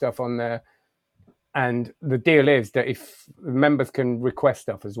coin stuff on there. And the deal is that if members can request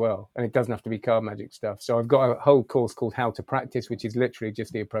stuff as well, and it doesn't have to be card magic stuff. So I've got a whole course called How to Practice, which is literally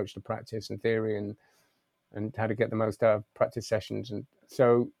just the approach to practice and theory and how to get the most out of practice sessions. And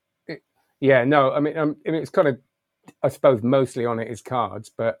so, I mean, it's kind of, I suppose mostly on it is cards,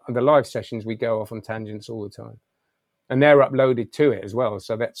 but on the live sessions, we go off on tangents all the time. And they're uploaded to it as well.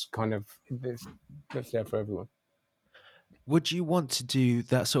 So that's kind of, that's there for everyone. Would you want to do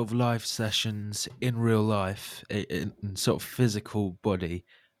that sort of live sessions in real life, in sort of physical body,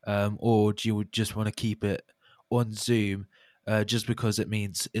 or do you just want to keep it on Zoom, just because it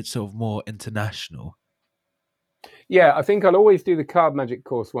means it's sort of more international? Yeah, I think I'll always do the card magic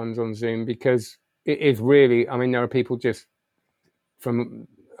course ones on Zoom because it is really, I mean, there are people just from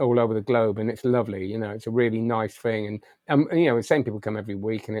all over the globe and it's lovely, you know, it's a really nice thing. And you know, the same people come every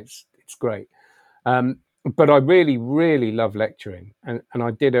week and it's great. But I really, really love lecturing. And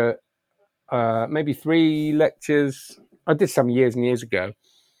I did maybe 3 lectures. I did some years and years ago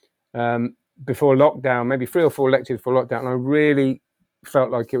before lockdown, maybe 3 or 4 lectures before lockdown. And I really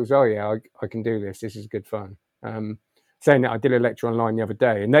felt like it was, I can do this. This is good fun. Saying that, I did a lecture online the other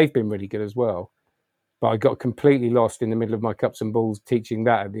day and they've been really good as well. But I got completely lost in the middle of my cups and balls teaching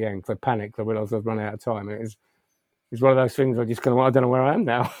that at the end because I panicked. I realised I was running out of time. And it's one of those things I just kind of, I don't know where I am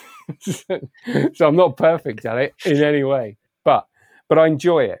now. So I'm not perfect at it in any way, but I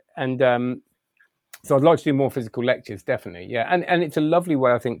enjoy it. And so I'd like to do more physical lectures, definitely. Yeah. And it's a lovely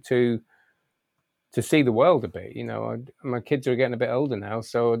way, I think, to see the world a bit. You know, my kids are getting a bit older now,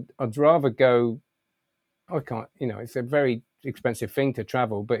 so I'd rather go, I can't, you know, it's a very expensive thing to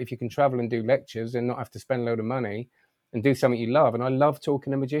travel, but if you can travel and do lectures and not have to spend a load of money and do something you love. And I love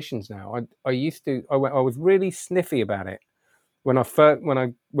talking to magicians now. I was really sniffy about it when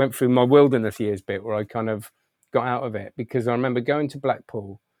I went through my wilderness years bit where I kind of got out of it, because I remember going to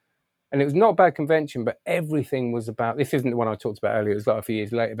Blackpool and it was not a bad convention, but everything was about, this isn't the one I talked about earlier, it was like a few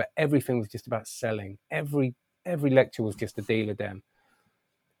years later, but everything was just about selling. Every lecture was just a dealer den.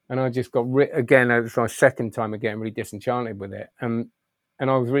 And I just got, again, it was my second time again, really disenchanted with it. And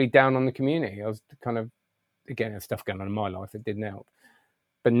I was really down on the community. I was kind of, again, there's stuff going on in my life that didn't help.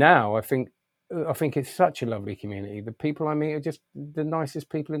 But now I think it's such a lovely community. The people I meet are just the nicest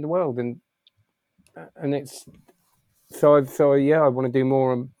people in the world, and it's so yeah. I want to do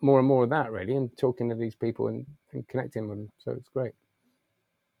more and more of that, really, and talking to these people and connecting with them. So it's great.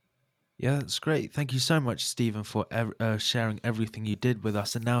 Yeah, that's great. Thank you so much, Stephen, for sharing everything you did with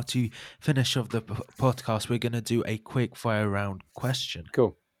us. And now to finish off the podcast, we're going to do a quick fire round question.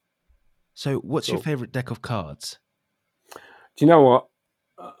 Cool. So, what's your favorite deck of cards? Do you know what?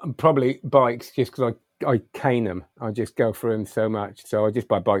 Probably bikes, just because I cane them. I just go through them so much. So I just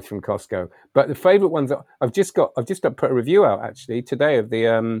buy bikes from Costco. But the favourite ones that I've just put a review out actually today of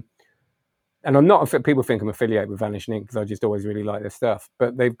the and I'm not, people think I'm affiliated with Vanishing Ink because I just always really like their stuff.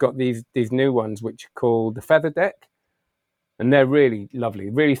 But they've got these new ones which are called the Feather Deck, and they're really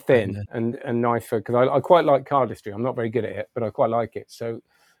lovely, really thin and nice because I quite like cardistry. I'm not very good at it, but I quite like it. So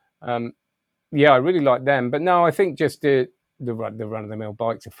yeah, I really like them. But no, I think just the run-of-the-mill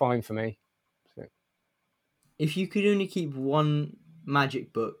bikes are fine for me. So. If you could only keep one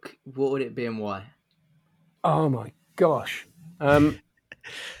magic book, what would it be and why? Oh my gosh.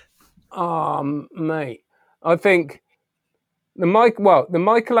 Mate, I think the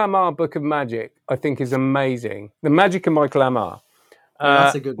Michael Amar Book of Magic, I think, is amazing. The Magic of Michael Amar.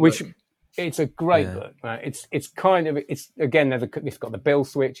 That's a good book. It's a great book, right? It's kind of, again, it's got the bill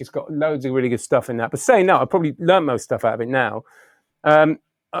switch. It's got loads of really good stuff in that. But saying that, I probably learned most stuff out of it now.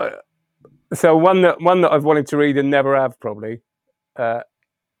 So one that I've wanted to read and never have probably. But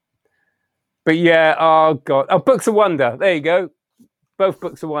yeah, oh God. Oh, Books of Wonder. There you go. Both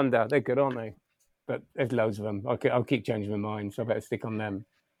Books of Wonder. They're good, aren't they? But there's loads of them. I'll keep changing my mind, so I better stick on them.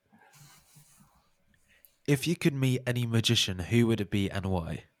 If you could meet any magician, who would it be and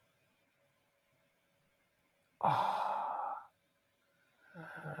why?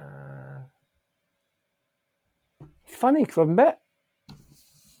 It's funny because I've met.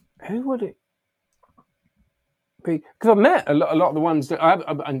 Who would it be? Because I've met a lot of the ones that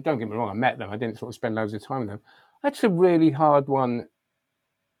and don't get me wrong, I met them. I didn't sort of spend loads of time with them. That's a really hard one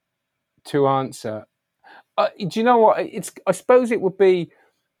to answer. Do you know what? I suppose it would be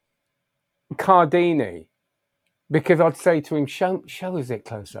Cardini, because I'd say to him, show us it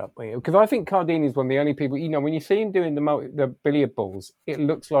close up, because I think Cardini is one of the only people, you know, when you see him doing the billiard balls, it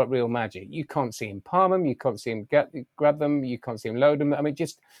looks like real magic. You can't see him palm them, you can't see him grab them, you can't see him load them. I mean,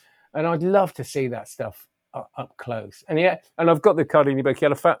 and I'd love to see that stuff up close. And I've got the Cardini book. He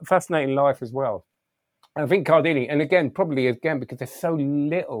had a fascinating life as well. I think Cardini, and again, probably because there's so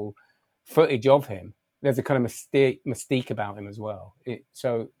little footage of him, there's a kind of mystique about him as well.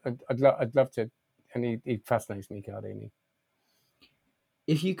 So I'd love to, and he fascinates me, Cardini.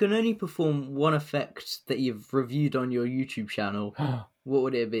 If you can only perform one effect that you've reviewed on your YouTube channel, what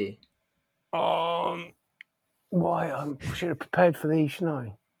would it be? Why? I should have prepared for these,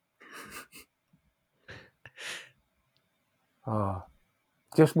 shouldn't I?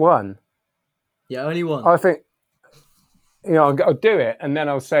 Just one. Yeah, only one. I think, I'll do it, and then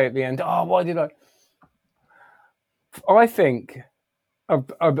I'll say at the end, why did I? I think,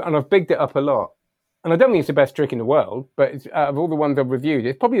 I've bigged it up a lot, and I don't think it's the best trick in the world, but out of all the ones I've reviewed,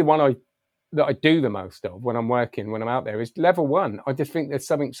 it's probably the one that I do the most of when I'm working, when I'm out there, is level one. I just think there's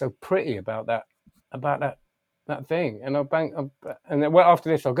something so pretty about that thing, and and then after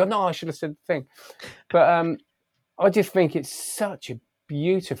this I'll go, no, I should have said the thing, but I just think it's such a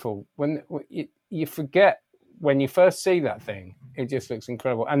beautiful, when you forget when you first see that thing, it just looks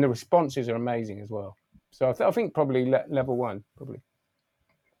incredible, and the responses are amazing as well. So I think probably level one, probably.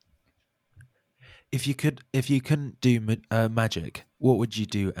 If you couldn't do magic, what would you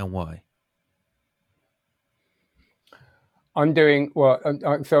do and why? I'm doing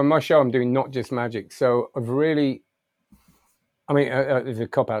so on my show. I'm doing not just magic. So I've really, there's a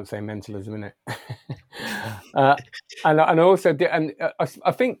cop out saying mentalism, isn't it? and I also did, and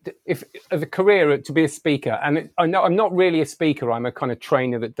I think if as a career to be a speaker, and I know I'm not really a speaker. I'm a kind of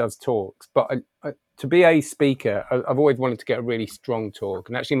trainer that does talks, but to be a speaker, I've always wanted to get a really strong talk.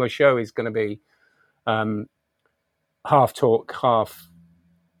 And actually, my show is going to be half talk,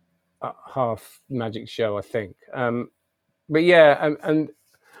 half magic show, I think. But yeah,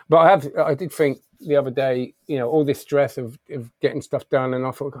 but I did think the other day, all this stress of getting stuff done, and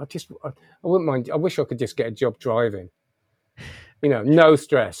I thought, I wouldn't mind. I wish I could just get a job driving. No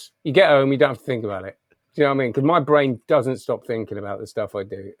stress. You get home, you don't have to think about it. Do you know what I mean? Because my brain doesn't stop thinking about the stuff I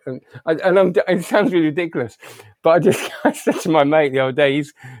do, and it sounds really ridiculous, but I said to my mate the other day,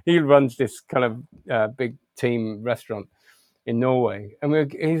 he runs this kind of big team restaurant in Norway,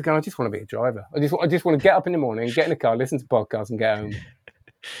 and he's going, I just want to be a driver. I just want to get up in the morning, get in the car, listen to podcasts, and get home.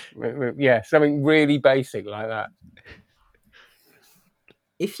 Yeah, something really basic like that.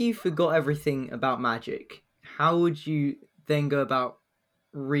 If you forgot everything about magic, how would you then go about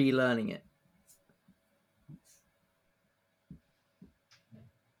relearning it?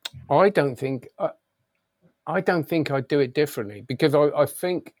 I don't think I'd do it differently, because I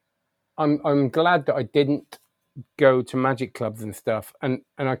think I'm glad that I didn't go to magic clubs and stuff, and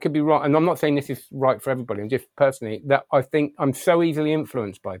I could be wrong, and I'm not saying this is right for everybody. I'm just personally that I think I'm so easily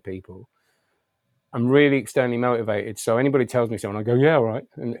influenced by people. I'm really externally motivated, so anybody tells me something, I go, yeah, all right,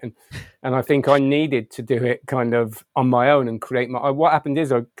 and I think I needed to do it kind of on my own and create what happened is,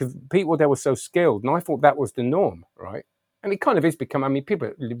 because people there were so skilled, and I thought that was the norm, right? And it kind of is become, people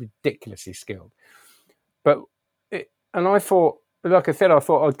are ridiculously skilled, and I thought, like I said, I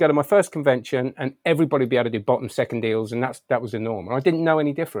thought I'd go to my first convention and everybody would be able to do bottom second deals, and that was the norm. And I didn't know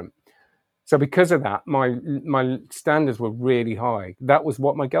any different. So because of that, my standards were really high. That was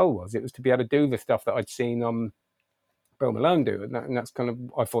what my goal was. It was to be able to do the stuff that I'd seen Bill Malone do, and that's kind of,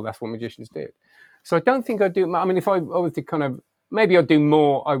 I thought that's what magicians did. So I don't think I'd do. If I was to kind of, maybe I'd do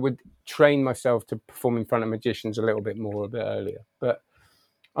more. I would train myself to perform in front of magicians a little bit more, a bit earlier. But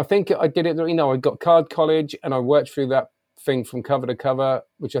I think I did it. I got card college, and I worked through that thing from cover to cover,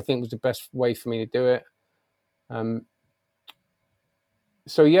 which I think was the best way for me to do it.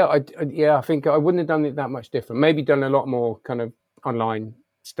 So yeah, I think I wouldn't have done it that much different. Maybe done a lot more kind of online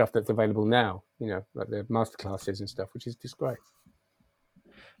stuff that's available now, like the masterclasses and stuff, which is just great.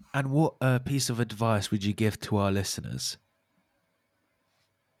 And what piece of advice would you give to our listeners?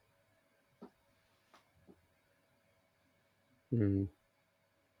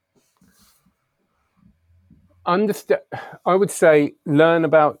 Understand. I would say learn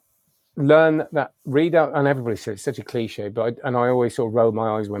that, read out, and everybody says it's such a cliche, but I always sort of roll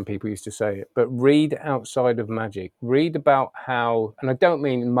my eyes when people used to say it, but read outside of magic. Read about how, and I don't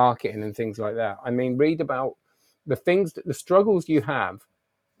mean marketing and things like that. I mean, read about the struggles you have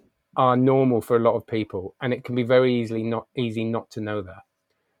are normal for a lot of people, and it can be very easy not to know that.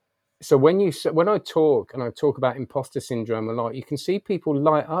 So when I talk about imposter syndrome a lot, you can see people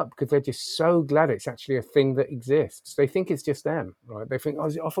light up because they're just so glad it's actually a thing that exists. They think it's just them, right? They think, I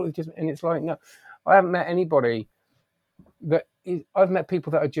thought it was just, and it's like, no, I haven't met anybody I've met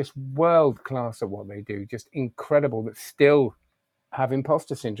people that are just world class at what they do, just incredible, that still have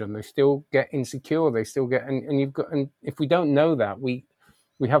imposter syndrome. They still get insecure. They still get, and if we don't know that, we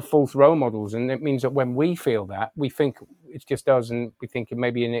we have false role models, and it means that when we feel that, we think it's just us, and we think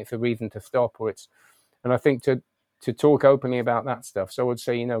maybe it's a reason to stop, or it's. And I think to talk openly about that stuff. So I would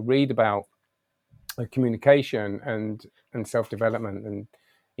say, read about communication and self-development, and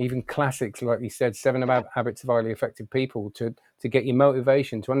even classics like you said, 7 Habits of Highly Effective People, to get your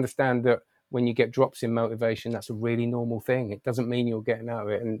motivation, to understand that when you get drops in motivation, that's a really normal thing. It doesn't mean you're getting out of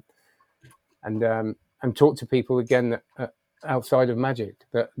it, and talk to people again that outside of magic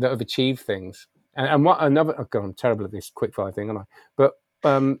that have achieved things. And what another, oh God, I'm terrible at this quickfire thing, am I? But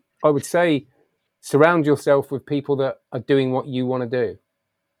I would say surround yourself with people that are doing what you want to do.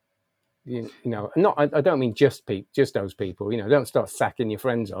 Not. I don't mean just those people. Don't start sacking your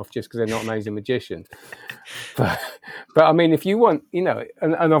friends off just because they're not amazing magicians. But I mean, if you want,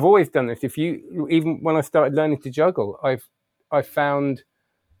 and I've always done this. Even when I started learning to juggle, I found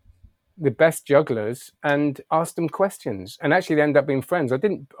the best jugglers and asked them questions, and actually they end up being friends.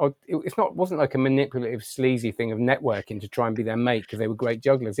 Wasn't like a manipulative, sleazy thing of networking to try and be their mate because they were great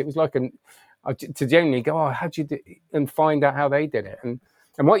jugglers. It was like to genuinely go, oh, how'd you do, and find out how they did it. And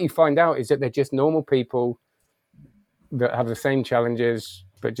what you find out is that they're just normal people that have the same challenges,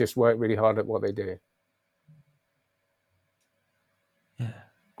 but just work really hard at what they do. Yeah.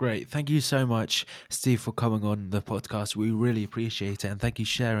 Great. Thank you so much, Steve, for coming on the podcast. We really appreciate it. And thank you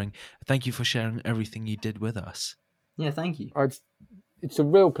for sharing everything you did with us. Yeah, thank you. It's a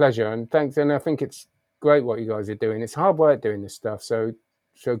real pleasure, and thanks. And I think it's great what you guys are doing. It's hard work doing this stuff, so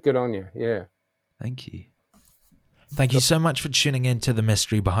good on you. Yeah. Thank you. Thank you so much for tuning in to The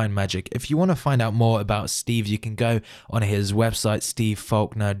Mystery Behind Magic. If you want to find out more about Steve, you can go on his website,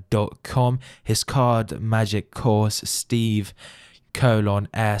 stevefaulkner.com, his card magic course,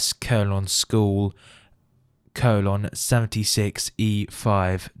 Steve:(S:)school: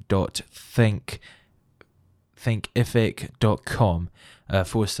 76e5.thinkific.com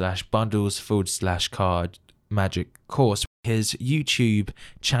 /bundles/card magic course. His YouTube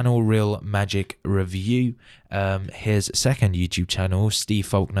channel, Real Magic Review. His second YouTube channel, Steve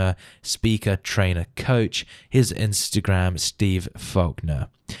Faulkner, Speaker, Trainer, Coach. His Instagram, Steve Faulkner.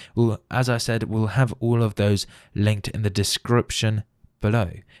 Well, as I said, we'll have all of those linked in the description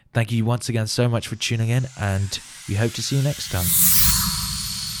below. Thank you once again so much for tuning in, and we hope to see you next time.